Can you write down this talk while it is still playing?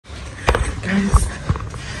Guys,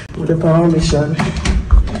 with the power mission.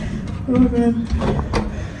 Oh man.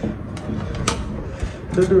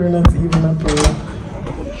 The door not even a prayer.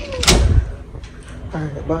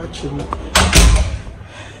 Alright, bathroom.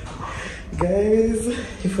 Guys,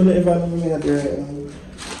 if you don't ever know me at the right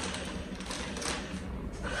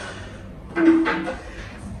now,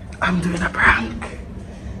 I'm doing a prank.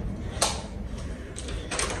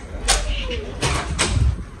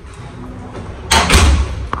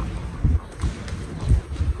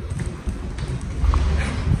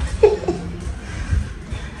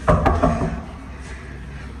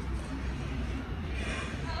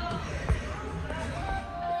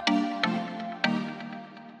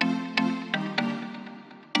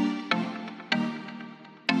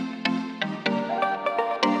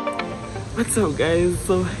 What's up guys?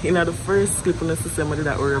 So in the first clip on the system I did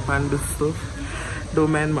that worry upon this stuff.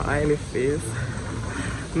 Don't mind my oily face.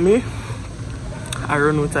 Me, I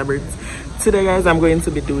run with a bit. Today guys I'm going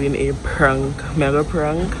to be doing a prank. Mega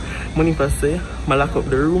prank. Money for say I lock up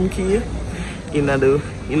the room key in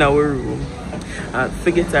our room.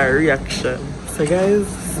 To get a reaction. So guys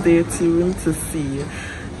stay tuned to see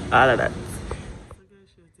all of that. So guys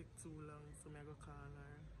she'll take too long, so I go call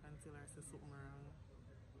her until I say something wrong.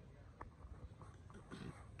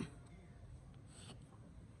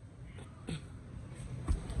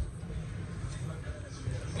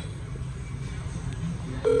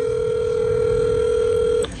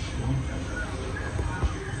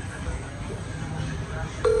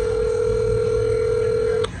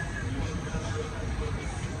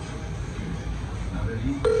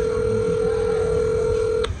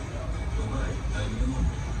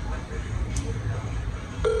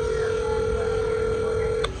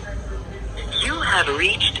 Have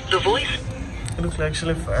reached the voice. It looks like she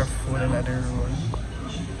left her phone in another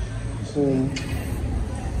room.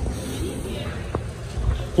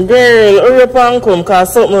 Girl, hurry up and come,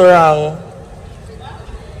 cause something wrong.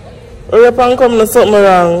 Hurry up and come, no something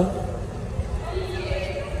wrong.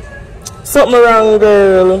 Something wrong,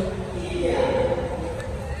 girl.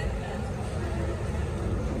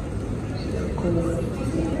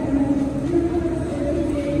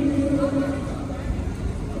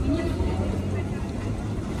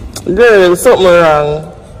 Girl, something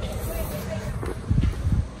wrong.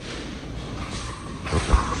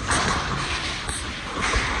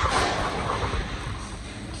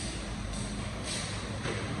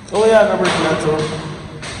 Oh, yeah, I'm gonna bring that up.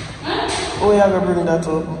 Oh, yeah, I'm gonna bring that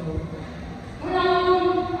up.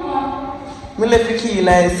 I left the key in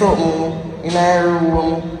something in our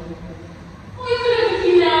room. Oh, you left the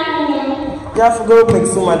key in our room? You have to go make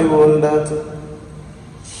somebody hold that.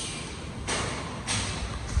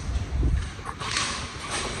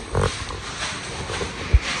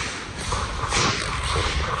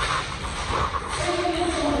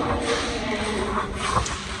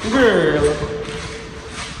 Girl.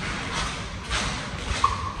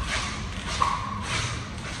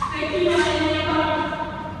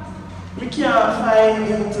 We can't find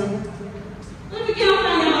it.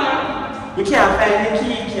 We can't find the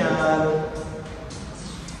key, can.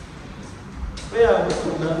 Where are we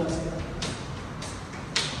put that?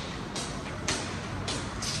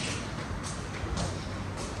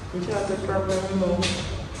 We can't have a problem now.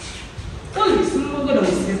 Oh, it's not going to be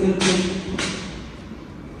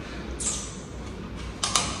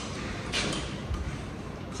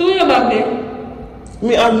so you're back there?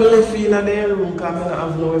 Me have my left in their room because I don't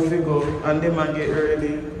have nowhere to go and them might get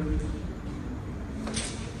ready.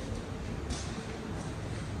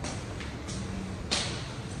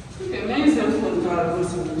 Okay, man, it's a phone call.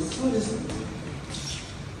 What is it?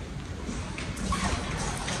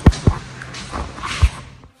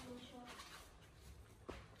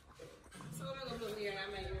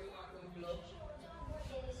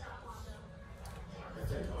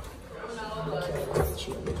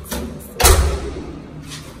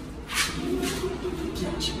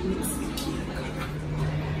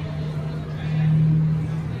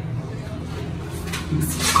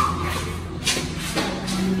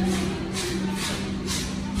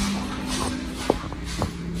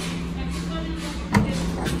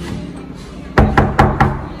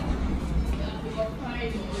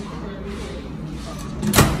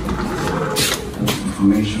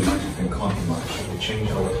 Information might have been compromised. It will change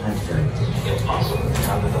our time frame. It's possible to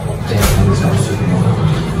have the whole thing. It's absolutely not.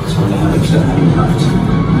 It's going to have exactly right.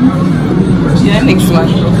 Yeah, next one.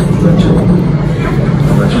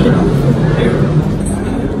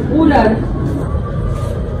 Who that?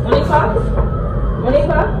 Monica?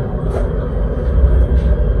 Monica?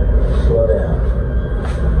 Slow down.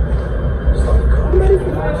 Stop the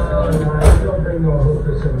car. Don't bring no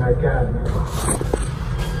hookers in my cabinet.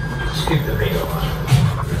 Keep the video on.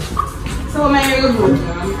 So my hair will go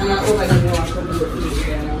now. I'm not over the wash from the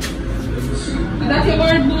hair now. And that's your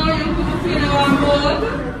word boy, you put the feet on board.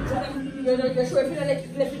 You're sure if you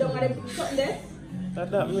left it down and put something there?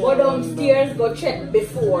 Go downstairs, go check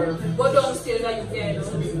before. Go downstairs and you can.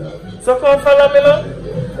 So come follow me now?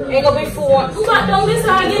 I go before. Go back down this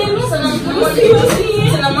again. So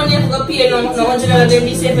now money have to pay now. So $100 they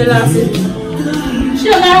be safe last.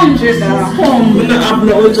 Sure, $100. Come. We don't have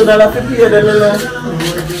no $100 to pay them, you know.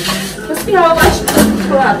 Let's see how much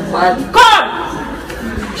flat. Come!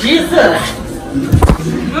 Jesus!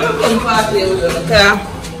 I'm going to party with you, okay?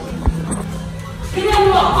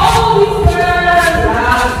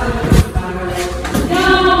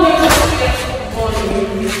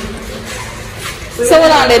 So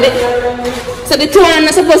hold on there. So the two are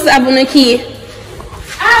not supposed to have on the key.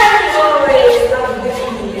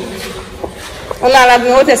 Well, I'll have me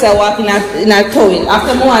notice I walk in a towel.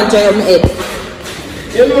 After more I enjoy my head.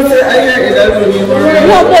 You know say I hear it that when you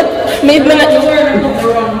No, but maybe not.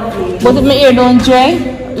 But if my ear don't dry,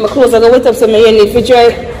 my clothes are going to wet up so my ear need to dry.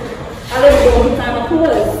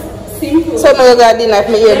 So now I got dinner if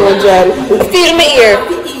my ear don't dry. Feel my ear.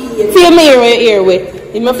 Feel my ear when your ear wet.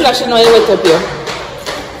 If my flash now you wet up here.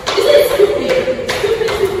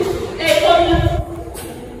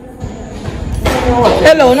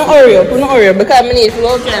 Hello, no hurry up, because I need to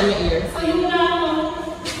go dry my ear. So you know.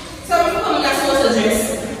 So I'm coming as well as dress.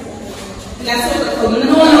 That's what I'm coming.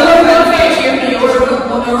 No, you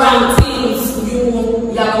work around things. You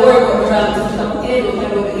have work around things.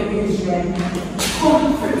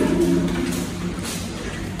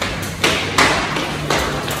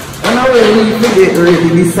 and now when we get ready,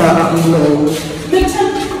 this happen now.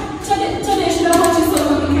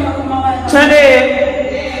 Today,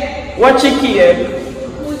 watch your key.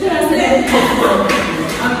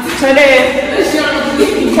 Today,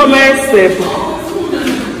 come and step.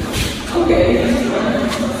 Okay.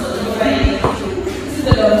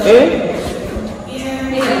 Eh?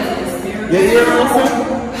 Yeah, you know what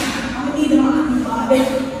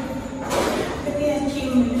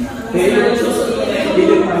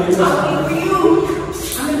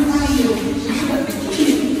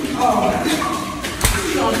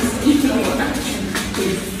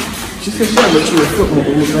She said Charlotte, you were something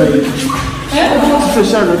over there. She said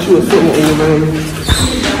Charlotte, you were something over there.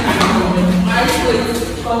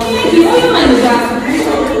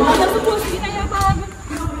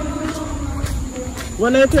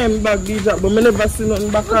 When I came back, these up, but I never see nothing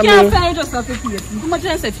back on me. You can't find just have to pay. How much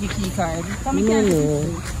is the key card? No.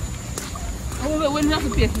 When you have to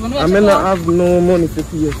pay, I may not have no money to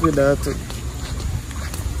pay for that.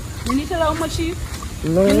 You need to know how much it is?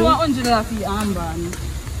 No. You know $100 for your armband.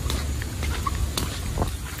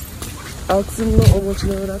 Ask him how much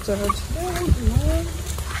you that charge.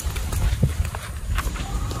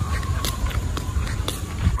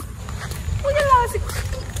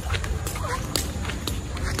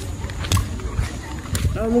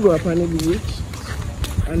 I'm going to go up on the beach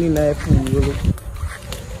and in a pool.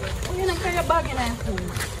 You're not carrying your bag in a pool.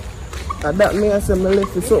 And that means I say I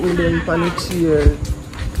left something there on the chair.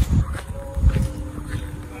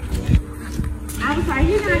 I'm sorry,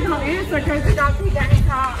 you're going to go answer because you don't think any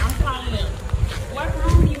car. I'm coming. What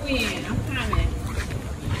room you in? I'm coming.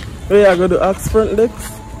 Where you go to ask front decks?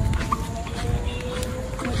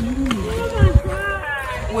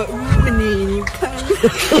 What room you need? You can't.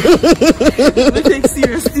 Take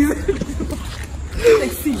serious things.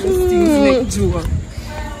 Take serious things like Joe.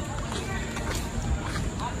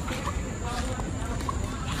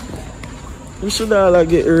 We should all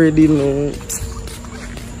get ready now.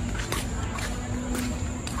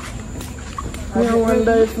 I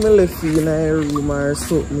wonder if I left you in a room or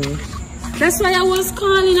something. That's why I was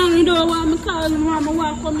calling and you don't want me calling mama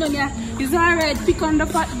walk come down here. It's alright, pick on the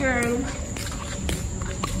fat girl.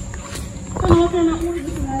 I don't know what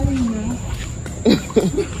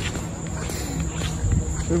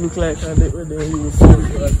You look like I did with them.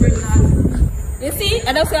 You see,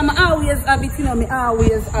 I don't say I'm always have it, you know, me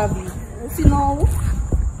always have it. You see now?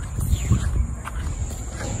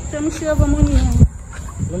 Tell me she have money. I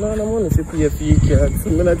don't have money to pay for your card, so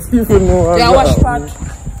I don't even know how. Yeah, wash pot.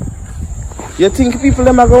 You think people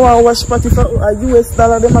them are going to wash pot if a US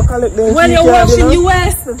dollar them are collect them? When you wash in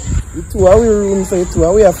US? You two are we room, so you two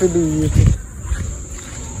are we have to do it.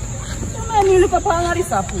 You look up on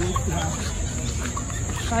this apple. This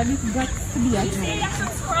got to be a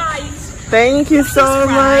Thank you so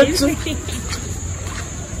much.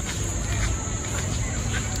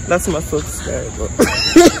 That's my subscriber.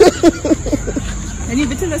 And if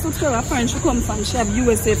you tell us subscriber friend, she come from, she have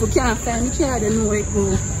USA, if you can't find me, can't know where it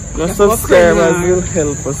go. The subscribers will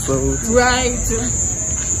help us out. Right.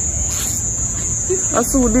 I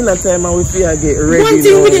saw dinner time and we feel get ready. One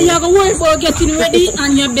thing with you, you're going to worry about getting ready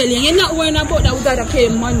and your belly. You're not worrying about that we gotta pay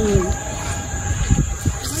money.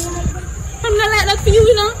 I'm not like that for you,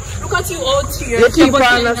 you know. Look at you out here. You keep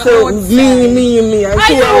on saying me. I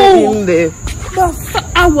know. In there.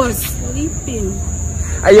 I was sleeping.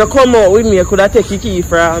 And you come out with me, you could have taken the key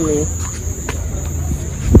from me.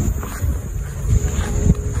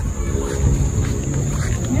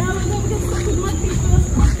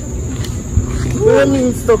 What do you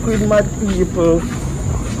mean stuck with mad people?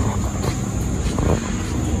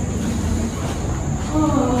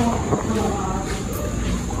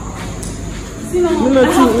 I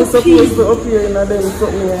don't think you're supposed to appear in a them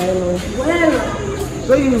something, I know. Well,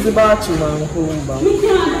 go use the bathroom and come back. we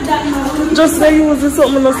can't do that now. Just say use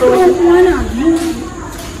something or something.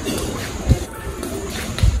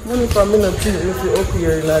 Money for me not think if you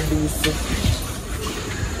appear in a this.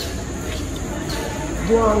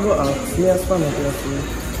 Go and go out. Me as fan of you.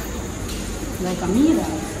 Like a mirror.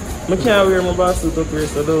 I can't wear my bar suit up here,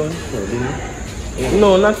 so don't.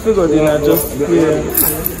 No, not figure dinner, just here.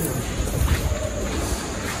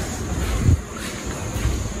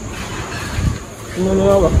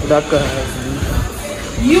 No, I could have car.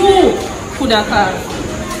 You could have car.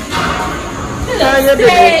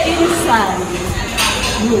 Stay inside.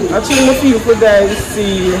 Actually, I feel for guys to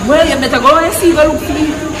see. Well, you better go and see what look for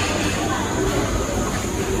you.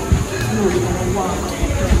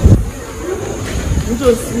 I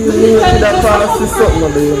just feel that pass is something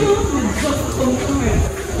of them.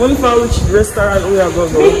 One for which restaurant we are going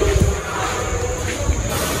to go.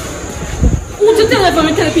 Who to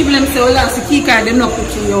tell people them say, oh, that's the key card, they're not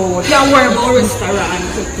put you out. Don't worry about restaurant.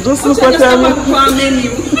 Just look at them.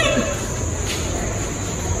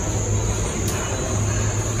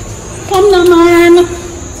 Come now, man.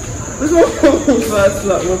 Look how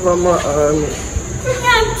slap me from my arm. You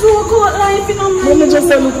can't joke about life, you know, man. Let me just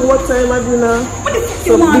say, look what time I do now. What the fuck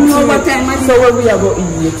you want to know what time I do? So where we are going to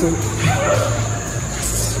eat?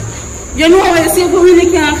 You know how I say we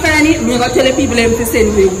really can't find it? We're going to tell the people them to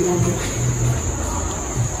send me.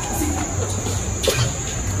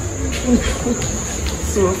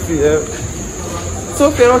 Sophia,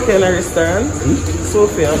 what kind of restaurant?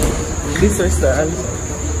 Sophia, this restaurant?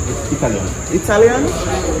 Italian?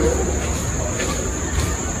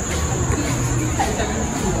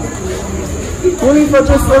 Only for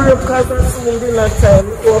just hurry up because I'm soon dinner time.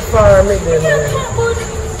 Go far and make them.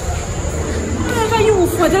 Whatever you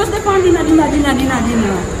for, just depend dinner.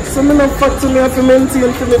 So I'm not fat to me, I have to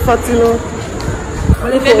maintain to me fat, you know.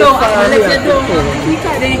 Well, if you don't,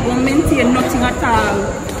 because they ain't going to maintain nothing at all.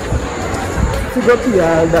 To go to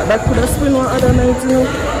all that could have spent one other night, you know.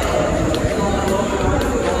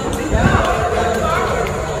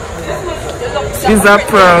 It's a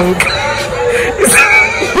prank.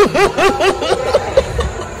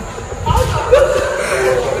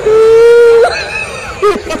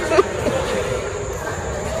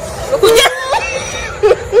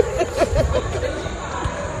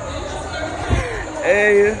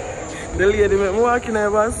 Hey, the lady make me walk in her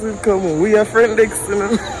bus and come on. We are friend next to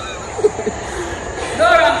them.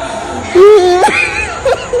 Dora!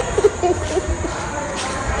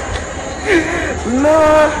 No.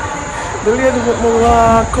 The lady make me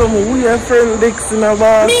walk, come on. We are friend next in her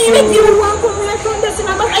bus. Me, if you want to come, we are friend next in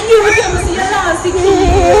her bus. And you will come see your last thing.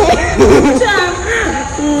 Champ.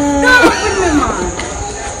 Don't put me, man.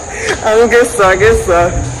 I guess so.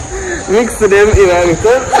 Mix them in a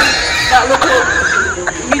little.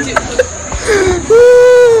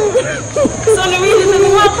 So the reason that we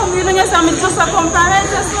want to come here is just a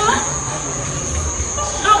comparison.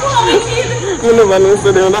 I want to kid. I never know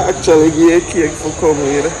so they're not actually give a cake for coming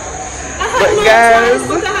here. But no guys, choice,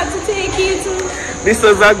 but I had to take it. This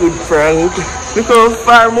was a good prank. Look how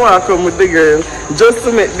far more I come with the girl just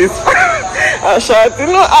to make this short, you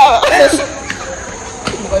know.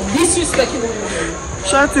 But disrespect you.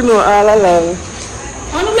 Short, you know, all along.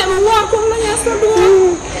 I don't let me walk on my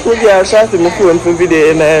yesterday. Maybe I'll shot my phone for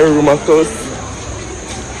video in a room, of course.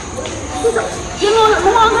 You know,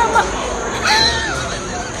 Mama.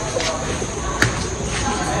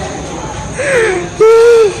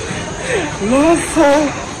 No, sir.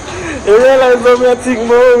 You realize what I think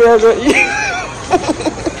more we are going to eat.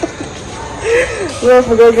 I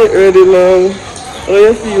forgot to get ready now. How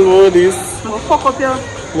you feel about this? I'm fuck up here.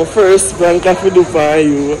 My first prank I do for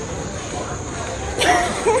you.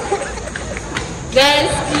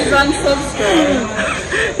 Guys, please unsubscribe.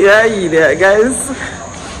 Yeah, guys.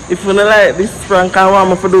 If you don't like this prank, I want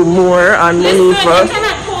me to do more and more. Listen, you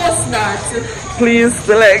cannot post that. Please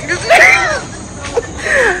select.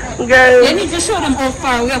 Guys, you need to show them how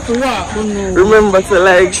far we have to walk. remember to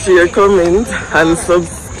like, share, comment, and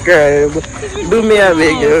subscribe. Do me a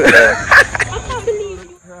big.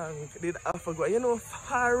 Did I forgot? You know,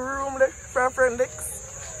 far room there for friend Dex.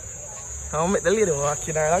 I'll make the lady walk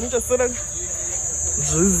in her. I'm just so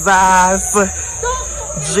Jesus.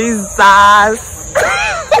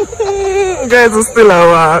 Guys, we still a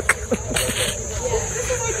walk.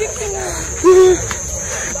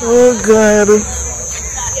 Oh God.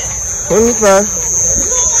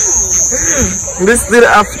 This did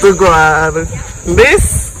have to go on.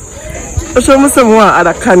 This I show me some more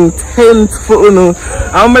other content for you.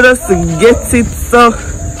 I'm just to get it so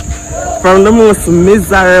from the most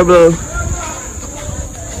miserable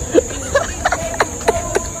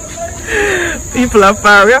people are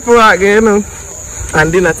far. We have to walk, you know.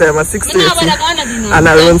 And dinner time at 6:30. And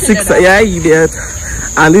around 6, yeah, idiot.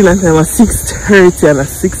 And dinner time at 6:30 and at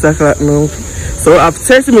 6 o'clock now. So I have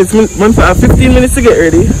 30 minutes, I have 15 minutes to get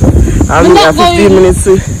ready. And we have 15 minutes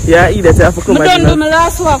to, yeah, idiot, you have to come back. I don't do my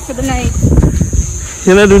last walk for the night.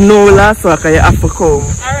 You don't do no last walk, you have to come.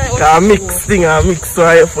 Alright, I mix thing, I mix, so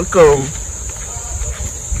I have to come.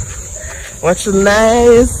 Watch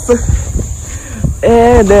nice.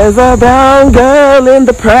 And there's a brown girl in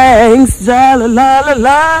the pranks. Ja la la la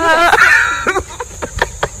la.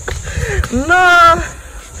 No.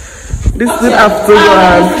 This did have to go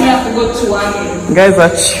on. We have to go to again. Guys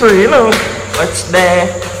are true, you know. Watch there.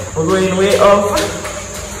 We're going way up.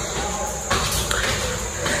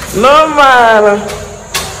 No man.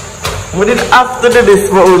 We didn't have to do this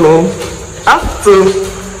for you. Have to.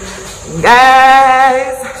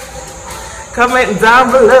 Guys, comment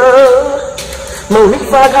down below. Monique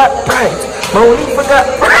forgot right. Monique forgot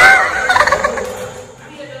right.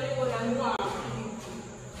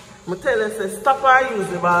 I tell you, say, stop and use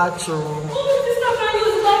the bathroom. Stop and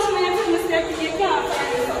use the bathroom and you can't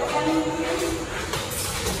find it.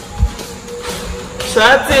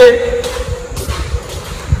 Shut it.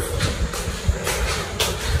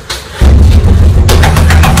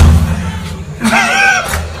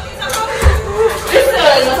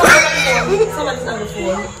 Somebody's on the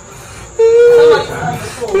phone.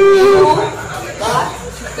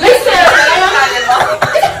 Listen,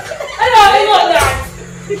 I don't know that.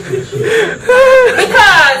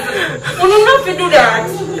 Because we don't have to do that.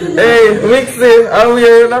 Hey, Mixie, I'm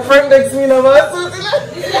here. My friend texts me about something.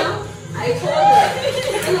 I told her.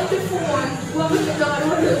 I looked before. What was the dog?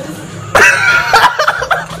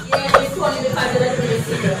 Yeah, it's funny because I didn't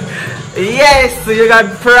see her. Yes, you got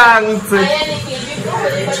pranked. Yanieki,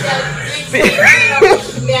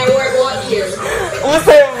 me I worry about ears. Who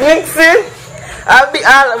said Mixie?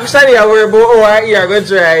 I'm sorry, I worry about our ear. Go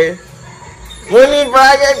try. Money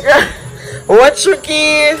bag. Watch your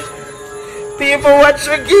key. People, watch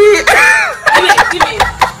your key. Give me.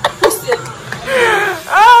 Push it.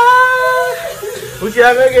 We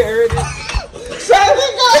can't make it ready.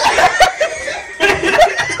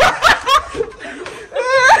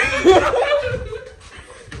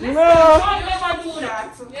 No.